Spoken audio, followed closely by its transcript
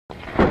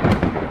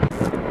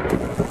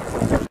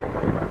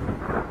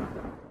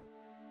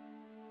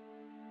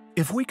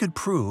If we could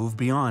prove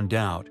beyond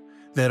doubt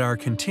that our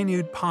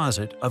continued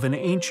posit of an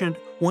ancient,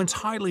 once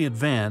highly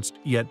advanced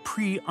yet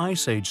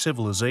pre-Ice Age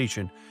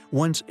civilization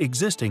once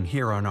existing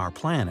here on our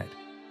planet,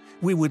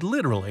 we would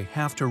literally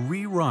have to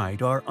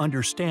rewrite our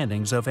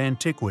understandings of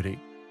antiquity.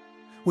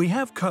 We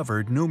have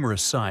covered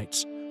numerous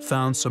sites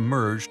found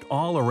submerged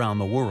all around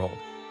the world.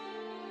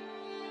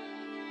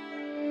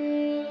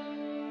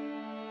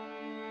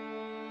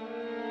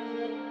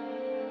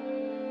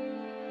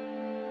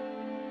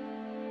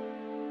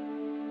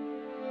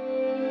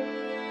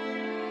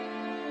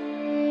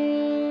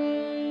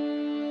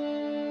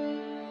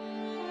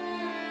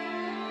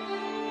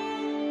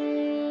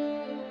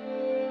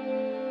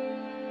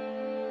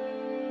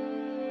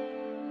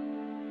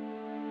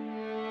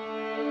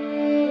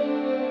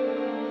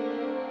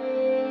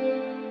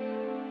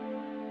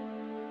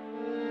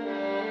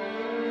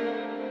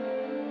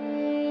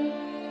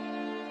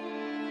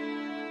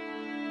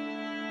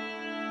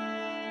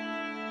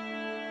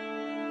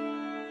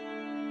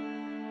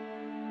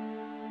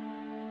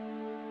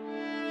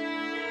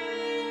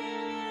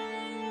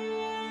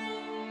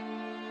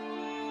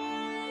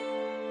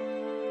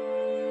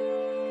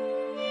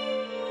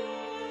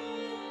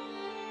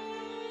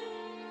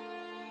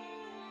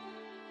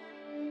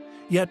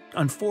 Yet,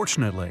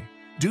 unfortunately,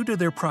 due to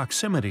their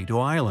proximity to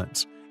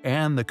islands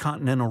and the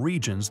continental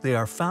regions they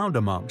are found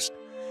amongst,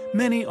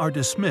 many are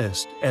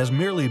dismissed as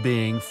merely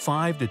being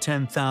 5 to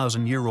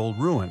 10,000-year-old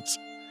ruins,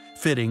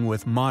 fitting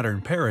with modern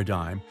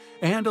paradigm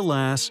and,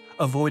 alas,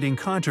 avoiding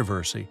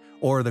controversy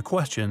or the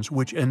questions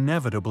which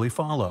inevitably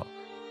follow.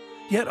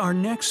 Yet our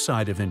next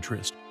site of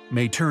interest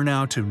may turn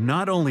out to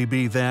not only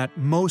be that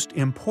most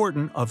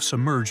important of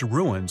submerged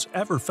ruins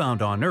ever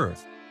found on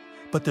Earth,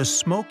 but the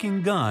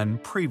smoking gun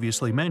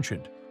previously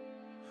mentioned.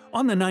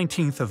 On the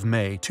 19th of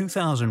May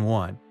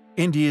 2001,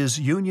 India's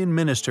Union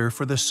Minister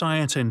for the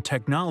Science and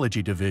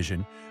Technology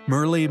Division,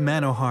 Murli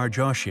Manohar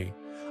Joshi,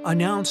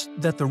 announced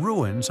that the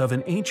ruins of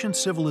an ancient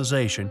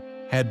civilization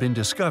had been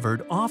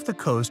discovered off the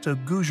coast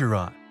of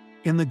Gujarat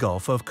in the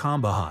Gulf of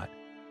Kambahad.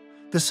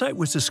 The site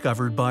was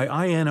discovered by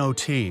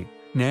INOT,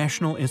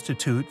 National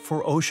Institute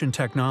for Ocean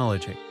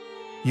Technology.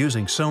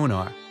 Using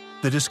sonar,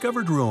 the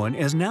discovered ruin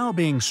is now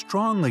being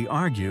strongly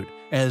argued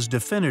as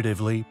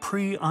definitively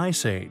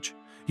pre-Ice Age,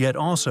 yet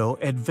also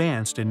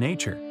advanced in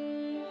nature.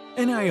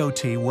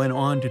 NIOT went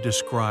on to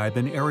describe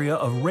an area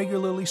of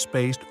regularly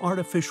spaced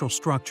artificial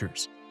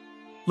structures.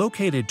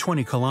 Located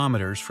 20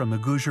 kilometers from the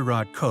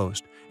Gujarat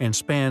coast and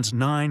spans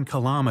 9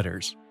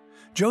 kilometers,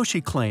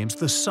 Joshi claims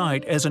the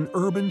site as an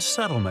urban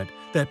settlement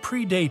that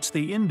predates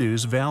the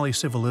Indus Valley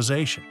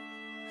civilization.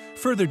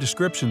 Further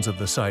descriptions of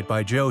the site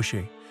by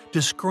Joshi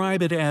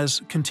describe it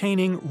as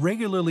containing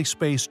regularly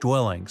spaced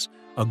dwellings,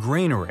 a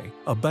granary,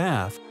 a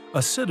bath,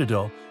 a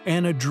citadel,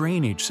 and a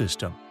drainage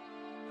system.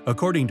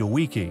 According to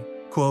Wiki,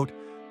 quote,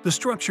 "The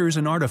structures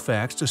and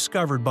artifacts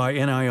discovered by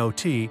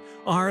NIOT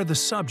are the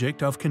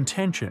subject of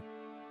contention.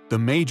 The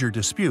major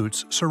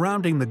disputes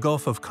surrounding the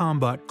Gulf of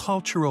Kambahad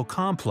cultural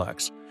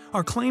complex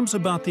are claims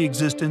about the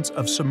existence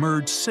of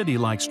submerged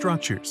city-like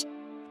structures,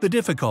 the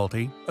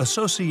difficulty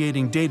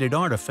associating dated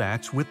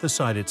artifacts with the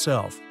site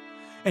itself,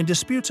 and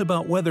disputes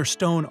about whether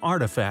stone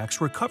artifacts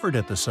recovered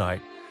at the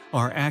site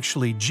are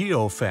actually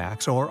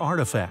geofacts or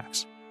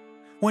artifacts.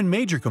 One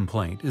major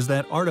complaint is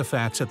that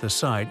artifacts at the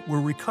site were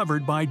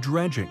recovered by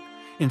dredging,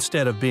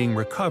 instead of being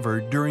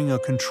recovered during a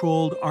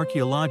controlled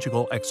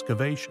archaeological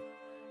excavation."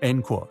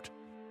 End quote.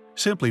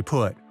 Simply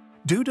put,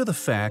 due to the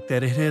fact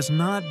that it has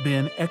not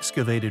been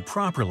excavated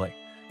properly,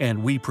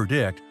 and we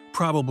predict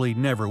probably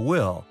never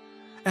will,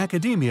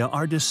 academia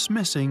are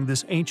dismissing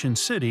this ancient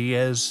city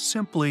as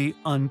simply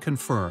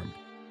unconfirmed.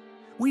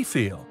 We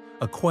feel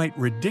a quite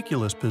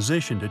ridiculous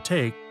position to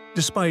take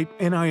despite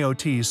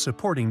NIOT's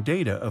supporting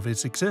data of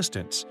its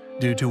existence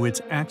due to its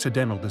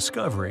accidental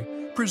discovery,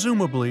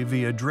 presumably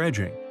via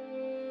dredging.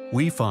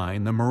 We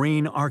find the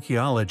marine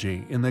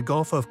archaeology in the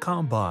Gulf of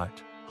Kambahad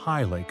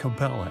highly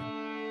compelling.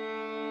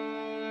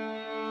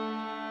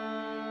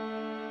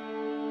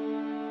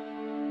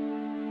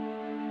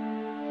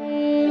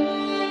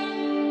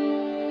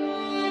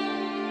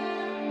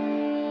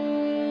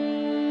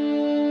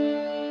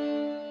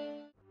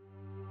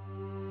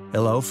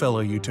 Hello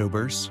fellow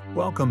YouTubers,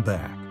 welcome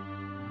back.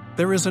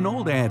 There is an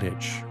old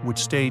adage which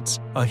states,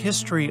 "A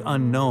history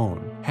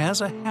unknown has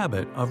a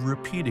habit of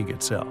repeating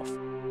itself."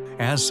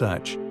 As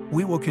such,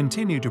 we will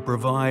continue to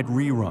provide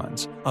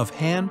reruns of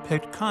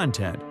hand-picked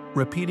content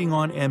repeating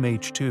on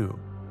MH2.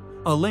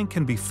 A link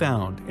can be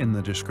found in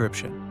the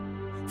description.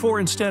 For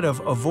instead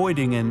of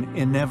avoiding an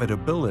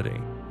inevitability,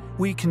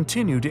 we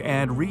continue to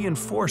add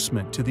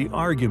reinforcement to the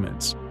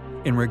arguments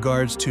in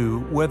regards to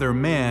whether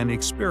man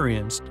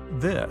experienced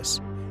this,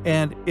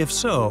 and if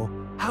so,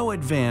 how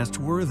advanced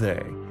were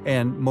they,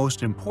 and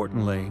most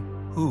importantly,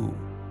 who?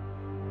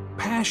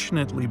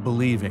 Passionately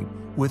believing,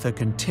 with a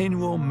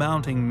continual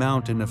mounting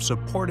mountain of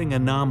supporting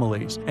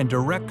anomalies and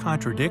direct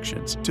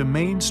contradictions to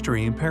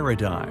mainstream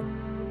paradigm.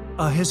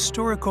 A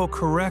historical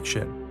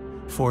correction,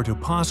 for to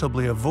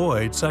possibly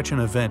avoid such an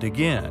event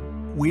again,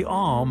 we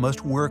all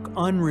must work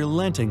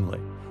unrelentingly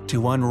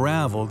to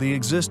unravel the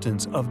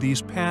existence of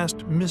these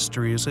past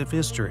mysteries of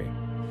history,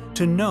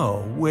 to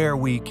know where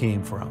we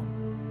came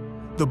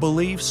from. The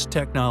beliefs,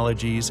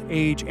 technologies,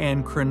 age,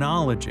 and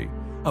chronology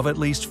of at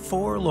least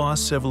 4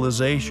 lost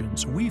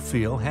civilizations we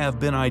feel have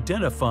been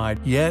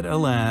identified, yet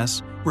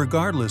alas,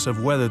 regardless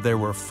of whether there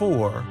were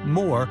 4,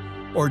 more,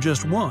 or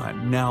just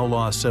one now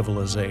lost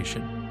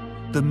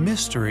civilization, the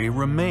mystery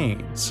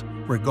remains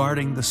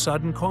regarding the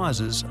sudden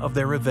causes of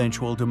their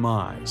eventual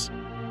demise.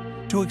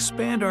 To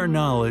expand our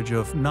knowledge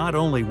of not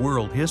only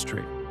world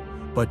history,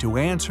 but to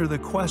answer the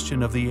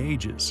question of the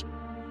ages,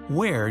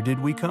 where did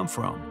we come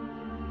from?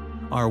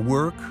 Our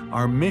work,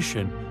 our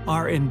mission,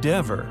 our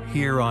endeavor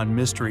here on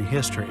Mystery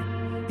History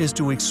is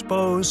to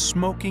expose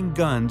smoking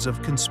guns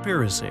of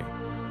conspiracy,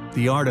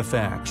 the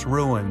artifacts,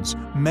 ruins,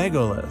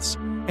 megaliths,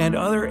 and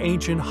other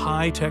ancient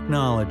high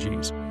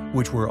technologies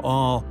which were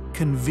all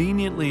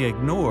conveniently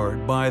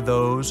ignored by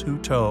those who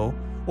tow,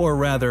 or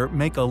rather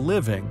make a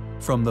living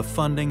from the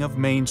funding of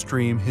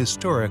mainstream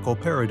historical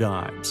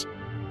paradigms.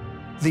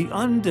 The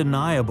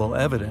undeniable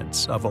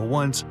evidence of a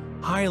once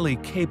highly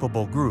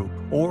capable group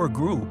or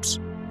groups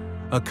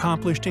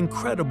accomplished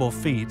incredible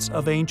feats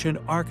of ancient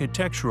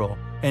architectural,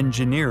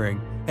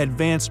 engineering,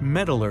 advanced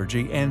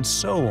metallurgy, and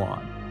so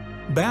on.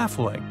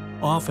 Baffling,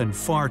 often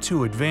far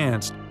too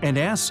advanced, and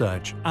as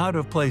such,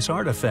 out-of-place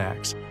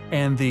artifacts,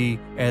 and the,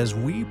 as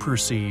we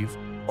perceive,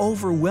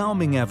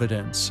 overwhelming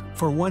evidence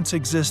for once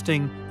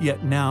existing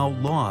yet now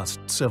lost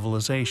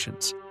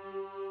civilizations.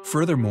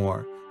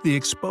 Furthermore, the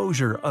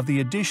exposure of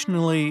the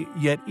additionally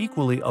yet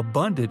equally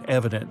abundant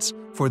evidence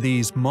for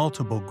these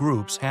multiple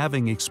groups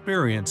having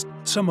experienced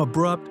some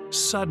abrupt,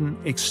 sudden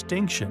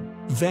extinction,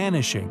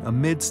 vanishing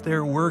amidst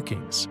their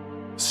workings,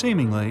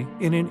 seemingly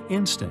in an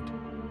instant,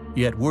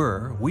 yet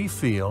were, we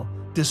feel,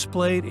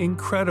 displayed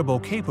incredible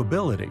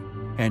capability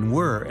and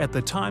were, at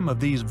the time of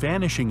these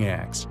vanishing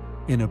acts,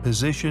 in a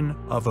position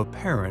of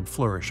apparent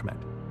flourishment.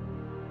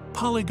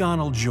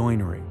 Polygonal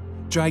joinery,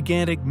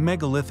 gigantic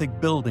megalithic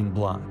building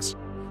blocks,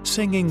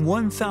 singing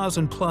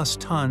 1,000-plus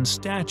ton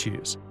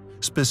statues,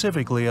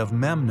 specifically of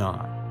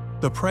Memnon,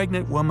 the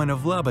pregnant woman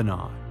of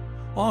Lebanon.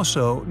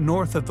 Also,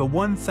 north of the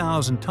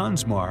 1,000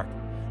 tons mark,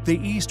 the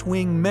east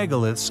wing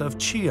megaliths of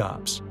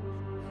Cheops.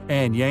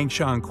 And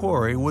Yangshan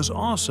Quarry was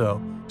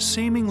also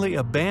seemingly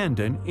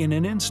abandoned in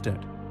an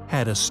instant,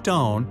 had a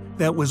stone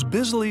that was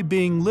busily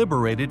being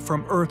liberated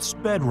from Earth's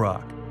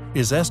bedrock,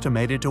 is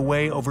estimated to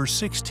weigh over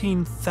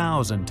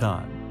 16,000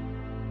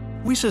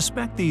 tons. We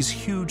suspect these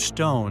huge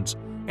stones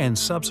and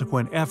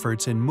subsequent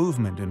efforts in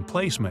movement and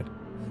placement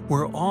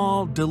were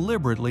all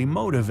deliberately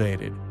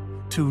motivated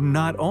to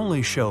not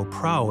only show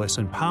prowess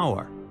and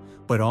power,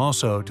 but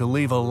also to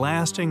leave a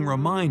lasting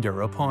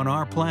reminder upon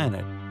our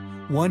planet,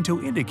 one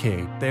to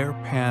indicate their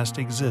past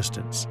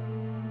existence.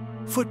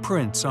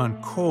 Footprints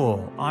on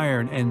coal,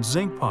 iron, and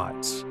zinc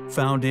pots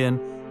found in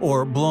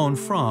or blown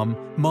from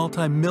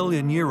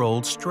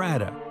multi-million-year-old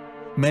strata,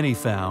 many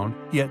found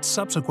yet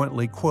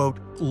subsequently, quote,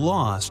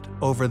 lost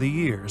over the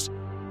years,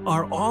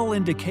 are all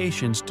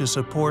indications to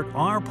support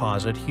our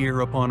posit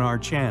here upon our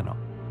channel.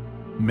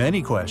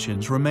 Many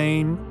questions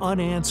remain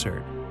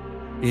unanswered.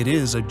 It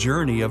is a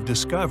journey of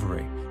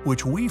discovery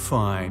which we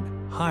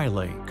find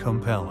highly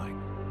compelling.